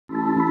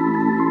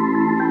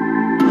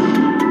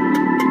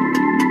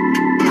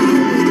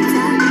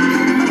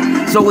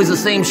It's always the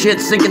same shit,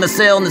 sinking a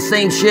sail in the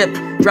same ship.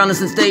 Drowning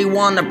since day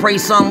one, I pray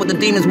some with the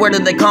demons, where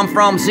did they come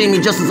from? See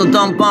me just as a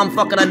dumb bum,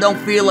 fuck it, I don't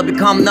feel, I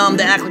become numb.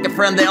 They act like a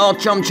friend, they all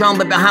chum chum,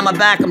 but behind my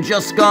back I'm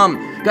just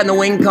scum. Got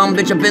no income,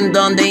 bitch, I've been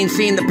done, they ain't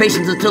seen the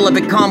patience until I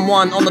become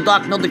one. On the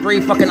dock, no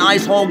degree, fucking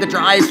ice hole, get your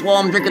eyes swole.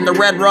 I'm drinking the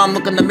red rum,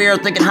 look in the mirror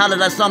thinking how did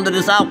I sum to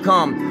this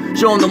outcome?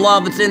 Showing the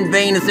love, it's in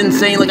vain, it's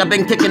insane, like I've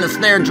been kicking a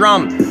snare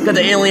drum. Got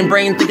the alien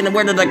brain thinking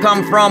where did I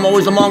come from?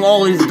 Always among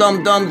all these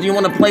dumb dumbs. You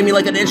wanna play me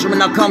like an instrument,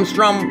 now come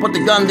strum. Put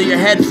the gun to your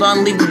head,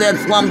 son, leave the dead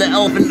slum. The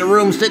elephant in the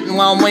room sitting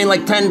while I'm weighing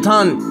like 10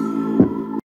 tons.